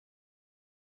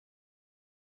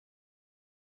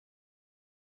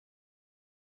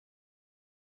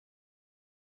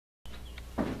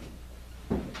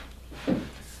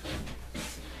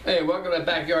Hey, welcome to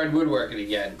Backyard Woodworking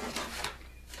again.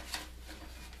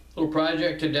 Little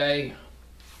project today,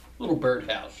 little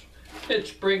birdhouse. It's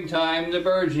springtime, the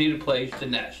birds need a place to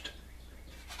nest.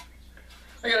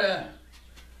 I got a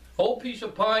old piece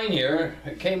of pine here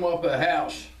that came off a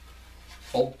house,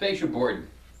 old fascia board.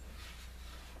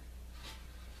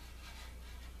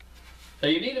 So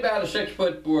you need about a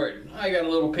 6-foot board. I got a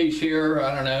little piece here,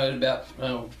 I don't know, about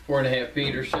 4.5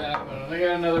 feet or so. I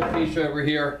got another piece over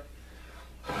here.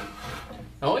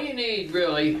 All you need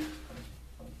really,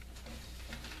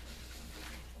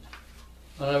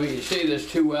 I don't know if you can see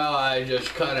this too well, I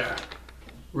just kind of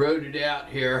wrote it out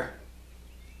here.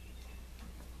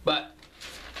 But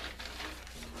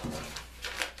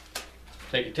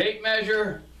take a tape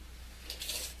measure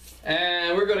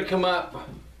and we're going to come up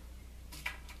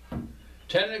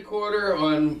 10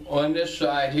 1/4 on this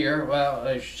side here. Well,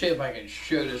 let's see if I can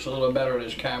show this a little better on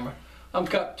this camera. I'm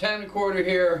cut 10 1/4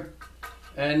 here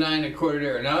and 9 1/4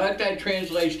 there. Now what that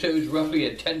translates to is roughly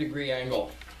a 10-degree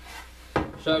angle.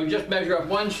 So just measure up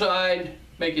one side,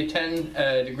 make a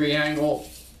 10-degree angle,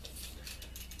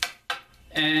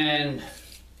 and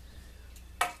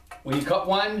when you cut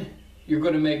one, you're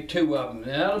going to make 2 of them.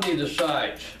 And that'll be the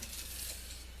sides.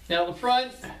 Now the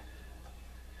front,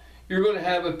 you're going to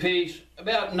have a piece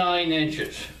about 9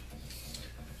 inches.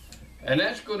 And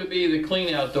that's going to be the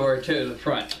clean out door to the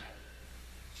front.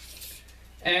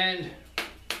 And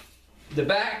the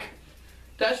back,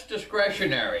 that's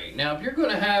discretionary. Now if you're going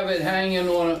to have it hanging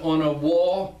on a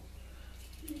wall,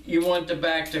 you want the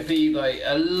back to be like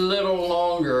a little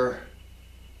longer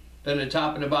than the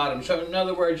top and the bottom. So in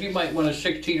other words, you might want a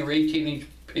 16 or 18 inch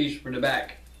piece for the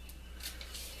back.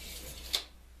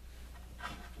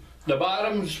 The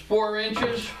bottom's 4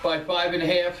 inches by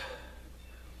 5.5.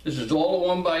 This is all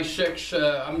a 1x6.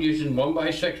 I'm using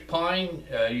 1x6 pine.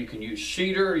 You can use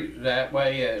cedar, that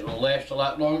way it'll last a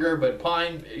lot longer, but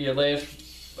pine,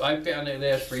 I found they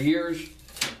last for years.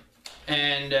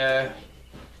 And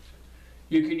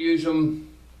you can use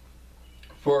them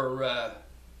for,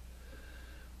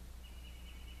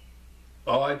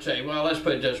 I'd say, well, let's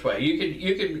put it this way.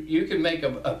 You can make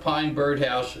a pine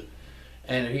birdhouse,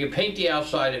 and you can paint the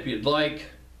outside if you'd like.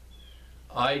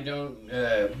 I don't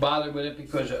bother with it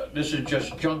because this is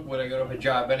just junk when I go to a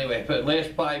job anyway. For the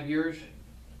last 5 years,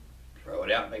 throw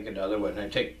it out, make another one.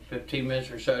 It takes 15 minutes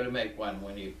or so to make one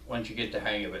once you get the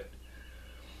hang of it.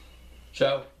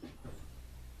 So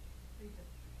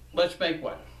let's make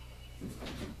one.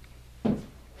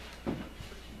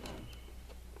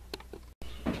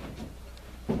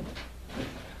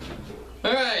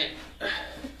 All right.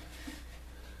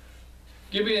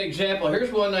 Give you an example.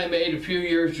 Here's one I made a few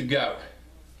years ago.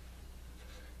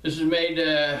 This is made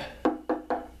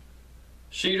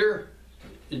cedar.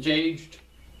 It's aged.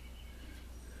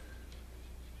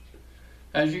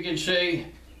 As you can see,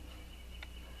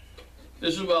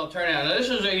 this is what it'll turn out. Now this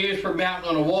is used for mounting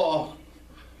on a wall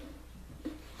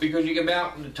because you can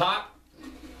mount on the top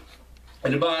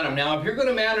and the bottom. Now if you're going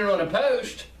to mount it on a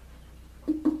post,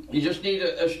 you just need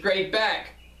a straight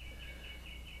back.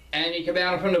 And you can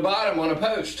mount it from the bottom on a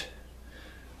post.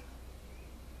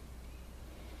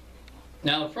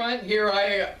 Now the front here,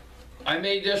 I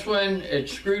made this one,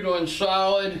 it's screwed on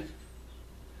solid,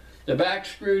 the back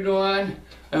screwed on,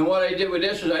 and what I did with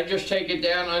this is I just take it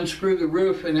down, unscrew the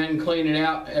roof, and then clean it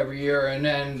out every year, and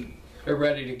then they're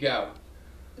ready to go.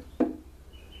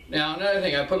 Now another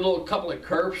thing, I put a couple of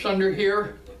curves under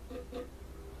here.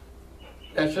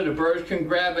 That's so the birds can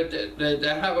grab it that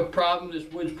have a problem. This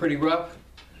wood's pretty rough.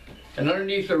 And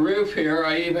underneath the roof here,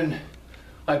 I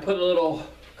put a little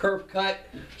curve cut,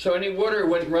 so any water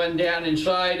wouldn't run down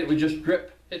inside, it would just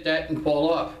drip, hit that and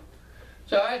fall off.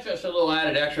 So that's just a little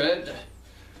added extra.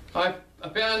 I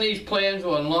found these plans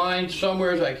online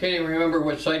somewhere, I can't even remember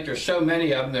what site, there's so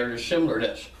many of them that are similar to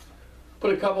this.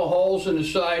 Put a couple holes in the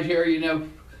side here,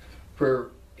 for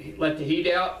let the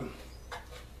heat out,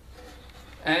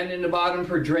 and in the bottom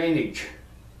for drainage.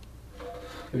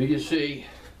 If you can see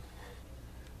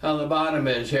how the bottom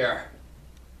is here.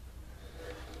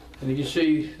 And you can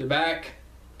see the back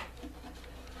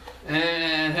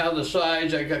and how the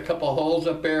sides, I got a couple of holes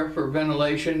up there for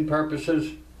ventilation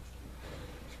purposes.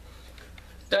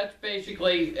 That's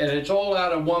basically, and it's all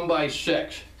out of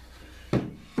 1x6.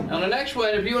 Now the next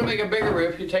one, if you want to make a bigger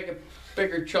roof, you take a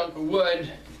bigger chunk of wood,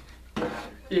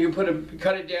 you can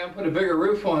cut it down, put a bigger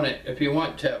roof on it if you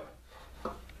want to.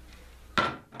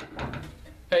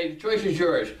 Hey, the choice is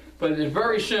yours. But it's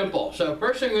very simple. So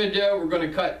first thing we're going to do, we're going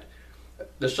to cut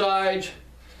the sides,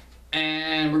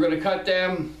 and we're going to cut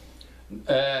them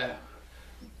 9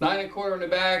 1/4 in the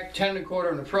back, 10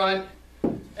 1/4 in the front,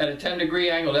 at a 10-degree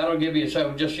angle. That'll give you,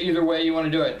 so just either way you want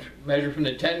to do it. Measure from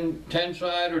the 10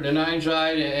 side or the 9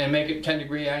 side and make it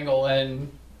 10-degree angle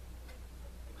and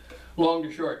long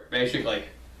to short, basically.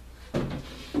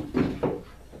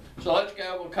 So let's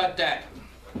go, we'll cut that.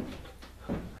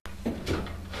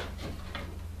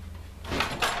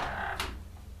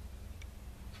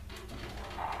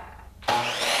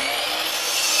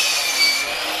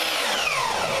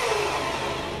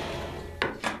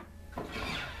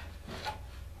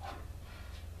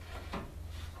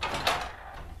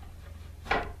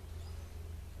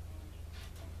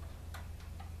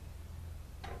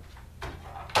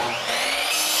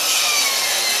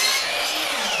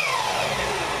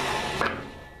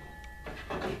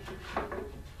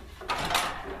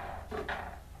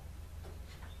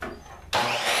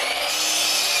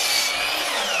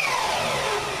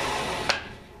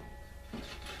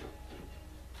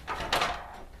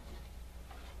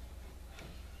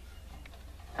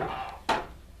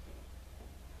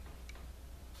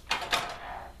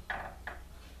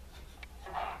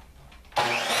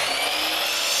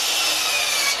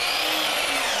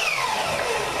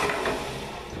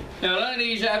 Now none of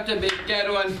these have to be dead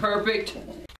on perfect.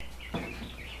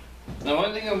 Now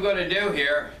one thing I'm going to do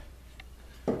here,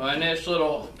 on this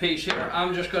little piece here,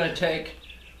 I'm just going to take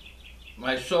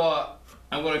my saw,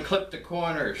 I'm going to clip the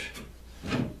corners,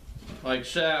 like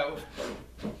so,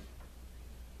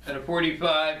 at a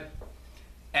 45,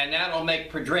 and that'll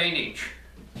make for drainage.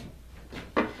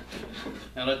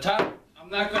 Now the top,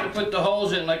 I'm not going to put the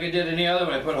holes in like I did in the other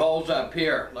one. I put holes up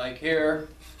here, like here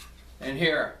and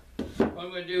here. What I'm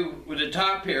going to do with the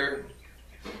top here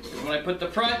is when I put the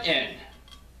front in,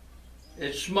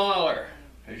 it's smaller,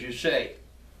 as you see,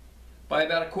 by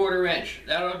about a 1/4 inch.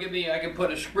 That'll give me, I can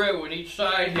put a screw in each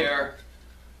side here,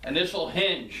 and this will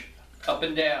hinge up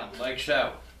and down, like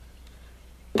so.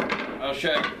 I'll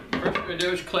show you. First thing I'm going to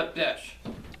do is clip this.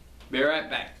 Be right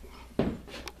back.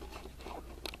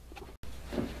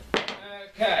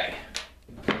 Okay.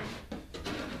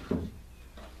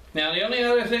 Now the only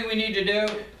other thing we need to do,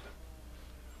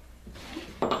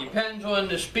 depends on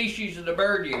the species of the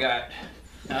bird you got.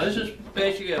 Now this is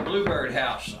basically a Bluebird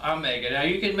house I'm making. Now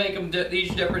you can make them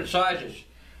these different sizes.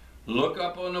 Look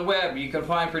up on the web, you can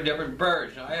find for different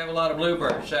birds. Now I have a lot of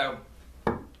bluebirds, so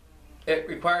it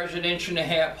requires an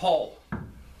 1.5-inch hole.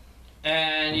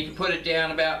 And you can put it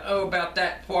down about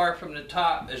that far from the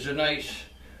top is a nice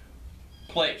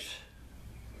place.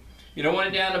 You don't want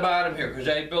it down the bottom here because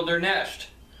they build their nest.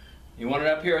 You want it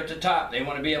up here at the top. They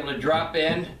want to be able to drop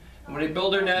in. And when they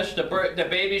build their nest, the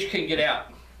babies can get out.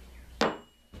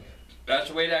 That's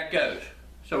the way that goes.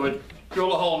 So we'll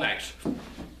drill a hole next.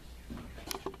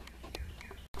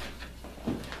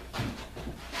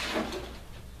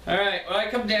 Alright, well I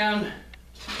come down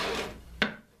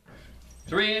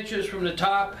 3 inches from the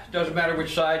top. Doesn't matter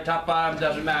which side, top, bottom,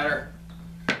 doesn't matter.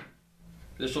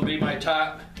 This will be my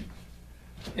top.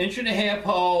 1.5 inch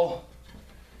hole,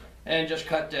 and just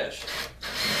cut this.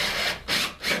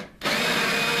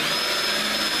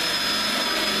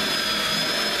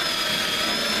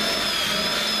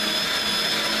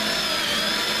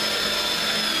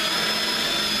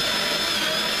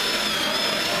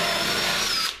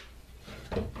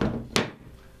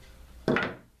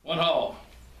 One hole.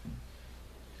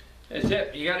 That's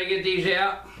it. You got to get these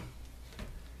out.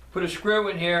 Put a screw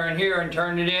in here and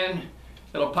turn it in.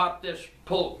 It'll pop this,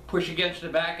 push against the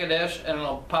back of this, and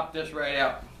it'll pop this right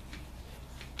out.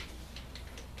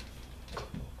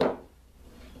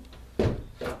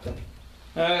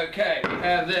 Okay, we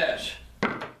have this.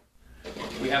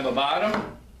 We have a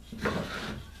bottom,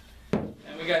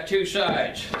 and we got 2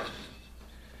 sides.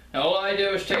 Now all I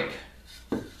do is take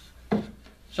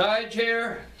sides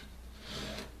here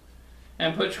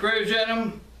and put screws in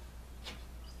them.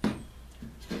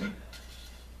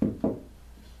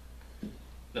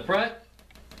 The front,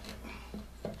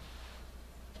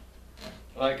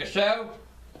 like so,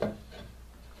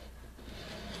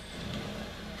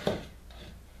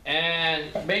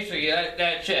 and basically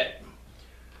that's it.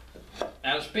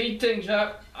 Now to speed things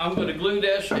up, I'm going to glue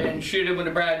this and shoot it with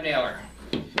a brad nailer.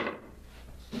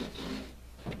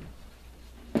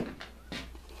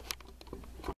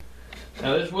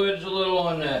 Now this wood's a little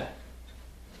on the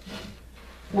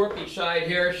warpy side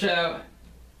here, so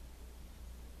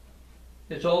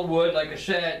it's old wood, like I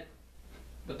said,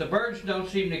 but the birds don't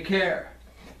seem to care.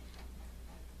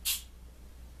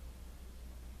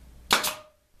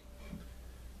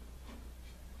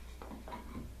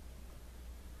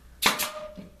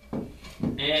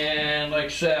 And like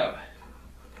so.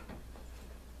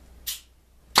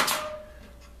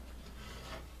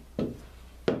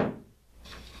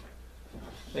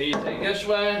 So you take this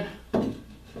one,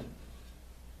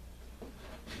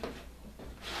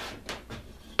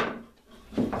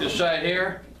 side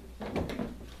here.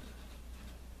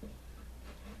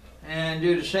 And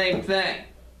do the same thing.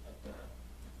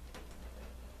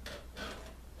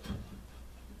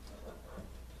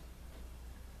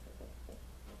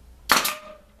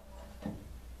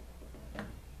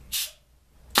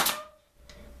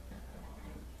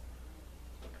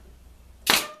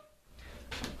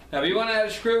 Now if you want to add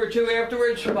a screw or two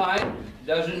afterwards, fine.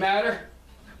 Doesn't matter.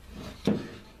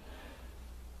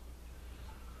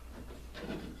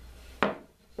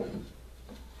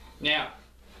 Now,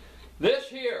 this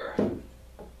here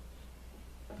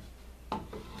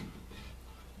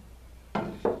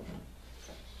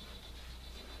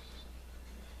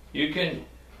you can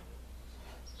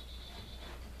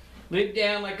leave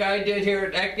down like I did here.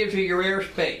 That gives you your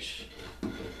airspace.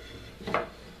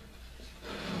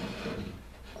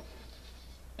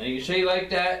 And you see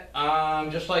like that,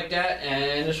 just like that,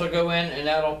 and this will go in and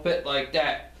that'll fit like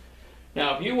that.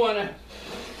 Now if you want to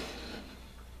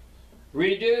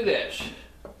redo this,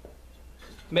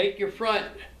 make your front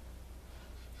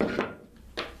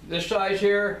this size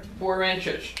here 4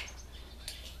 inches.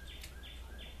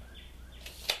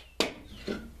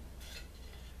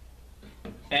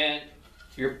 And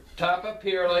your top up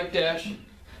here like this,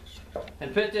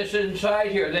 and fit this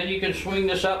inside here. Then you can swing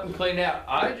this up and clean out.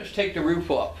 I just take the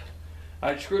roof off.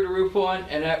 I screw the roof on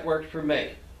and that works for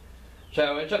me.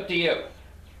 So it's up to you.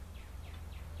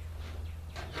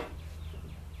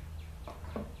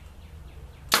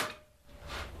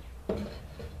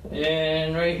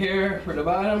 And right here for the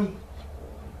bottom,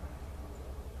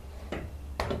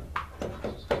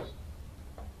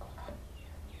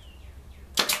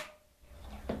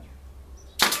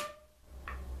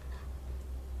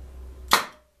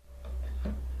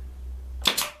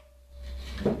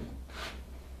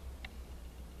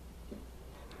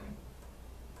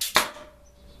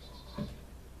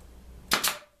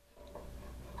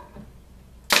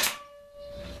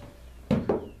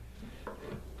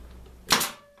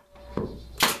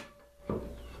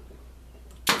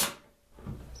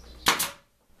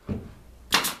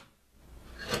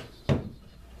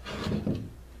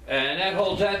 and that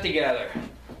holds that together.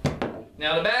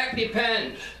 Now the back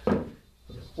depends.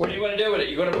 What do you want to do with it?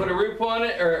 You're going to put a roof on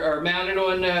it or mount it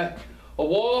on a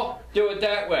wall? Do it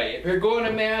that way. If you're going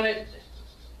to mount it,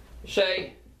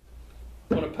 say,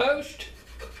 on a post,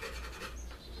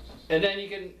 and then you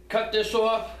can cut this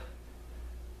off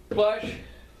flush.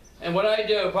 And what I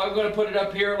do, if I'm going to put it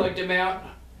up here like the mount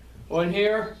on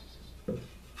here,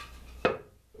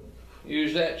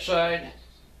 use that side.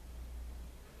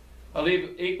 I'll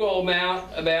leave equal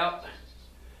amount about.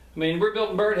 I mean, we're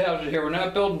building birdhouses here. We're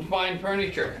not building fine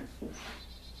furniture.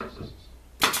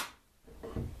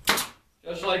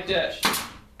 Just like this.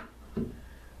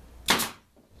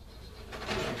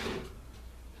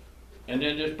 And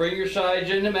then just bring your sides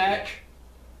in to match.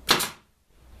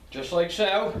 Just like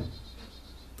so.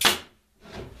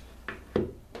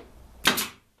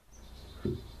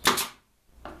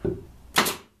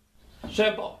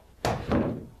 Simple.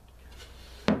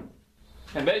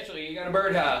 And basically you got a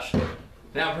birdhouse.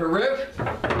 Now for roof,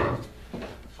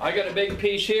 I got a big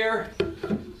piece here.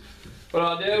 What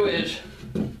I'll do is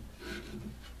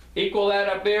equal that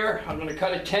up there. I'm going to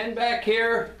cut a 10 back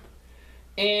here,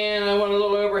 and I want a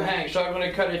little overhang, so I'm going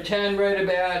to cut a 10 right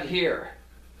about here.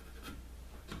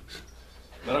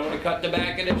 But I'm going to cut the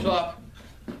back of this off.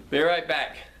 Be right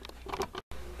back.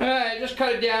 Alright, just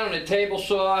cut it down on a table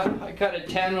saw. I cut a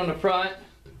 10 on the front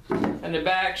and the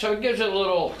back, so it gives it a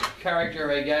little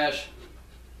character, I guess.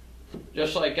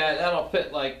 Just like that. That'll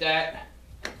fit like that.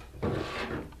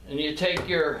 And you take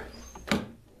your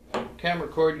camera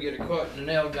cord and get it caught in the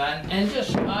nail gun, and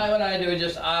just what I do is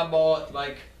just eyeball it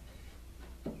like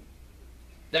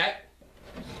that.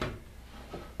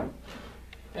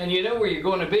 And you know where you're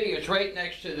going to be. It's right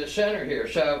next to the center here.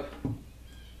 So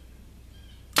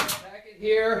tack it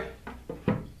here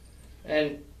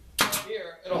and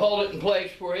here. It'll hold it in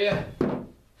place for you.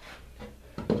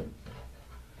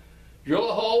 Drill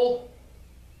a hole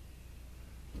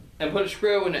and put a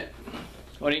screw in it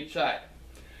on each side.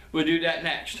 We'll do that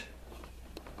next.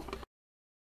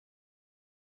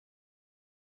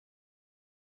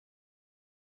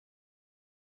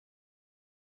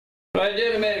 What I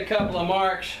did, I made a couple of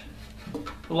marks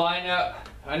to line up.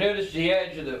 I noticed the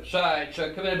edge of the side, so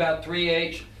I come in about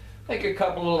 3/8. Make a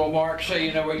couple of little marks so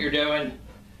you know what you're doing.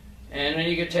 And then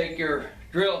you can take your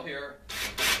drill here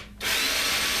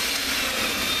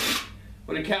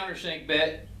with a countersink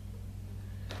bit.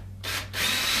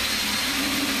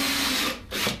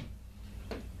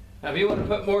 Now if you want to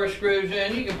put more screws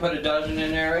in, you can put a dozen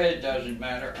in there. It doesn't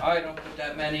matter. I don't put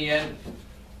that many in.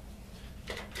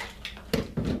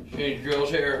 These drills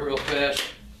here real fast.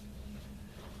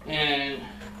 And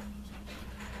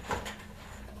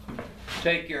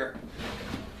take your...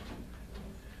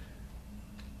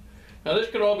 Now this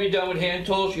can all be done with hand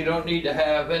tools. You don't need to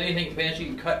have anything fancy. You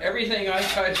can cut everything I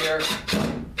cut here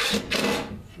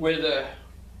with a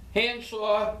hand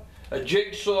saw, a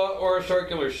jigsaw, or a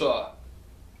circular saw.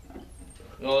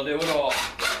 I'll do it all.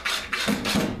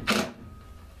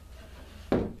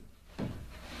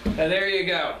 And there you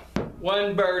go.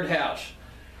 One birdhouse.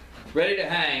 Ready to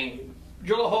hang.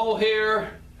 Drill a hole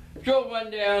here, drill one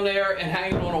down there, and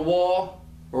hang it on a wall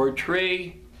or a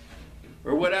tree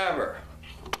or whatever.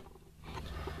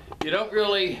 You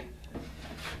really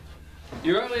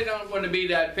don't want to be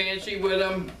that fancy with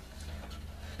them,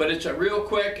 but it's a real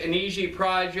quick and easy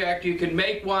project. You can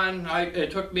make one. It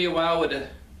took me a while with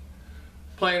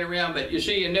playing around, but you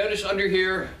see, you notice under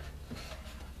here,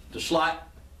 the slot,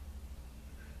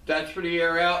 that's for the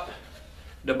air out.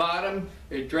 The bottom,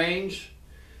 it drains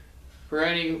for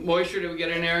any moisture that we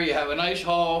get in there. You have a nice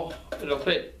hole. It'll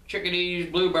fit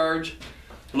chickadees, bluebirds.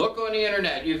 Look on the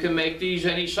internet. You can make these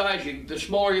any size. The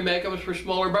smaller you make them, it's for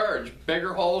smaller birds.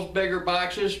 Bigger holes, bigger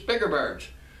boxes, bigger birds.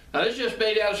 Now this is just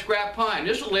made out of scrap pine.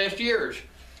 This will last years.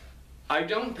 I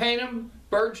don't paint them.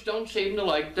 Birds don't seem to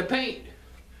like the paint.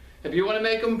 If you want to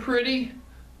make them pretty,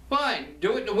 fine.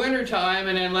 Do it in the winter time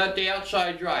and then let the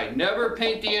outside dry. Never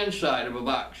paint the inside of a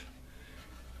box.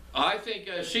 I think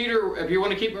cedar, if you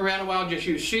want to keep them around a while, just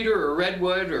use cedar or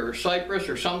redwood or cypress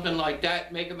or something like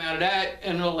that. Make them out of that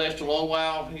and it'll last a long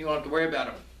while. You won't have to worry about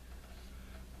them.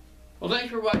 Well, thanks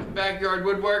for watching Backyard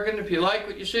Woodworking. If you like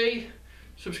what you see,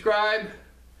 subscribe,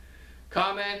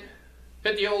 comment,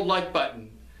 hit the old like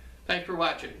button. Thanks for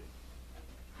watching.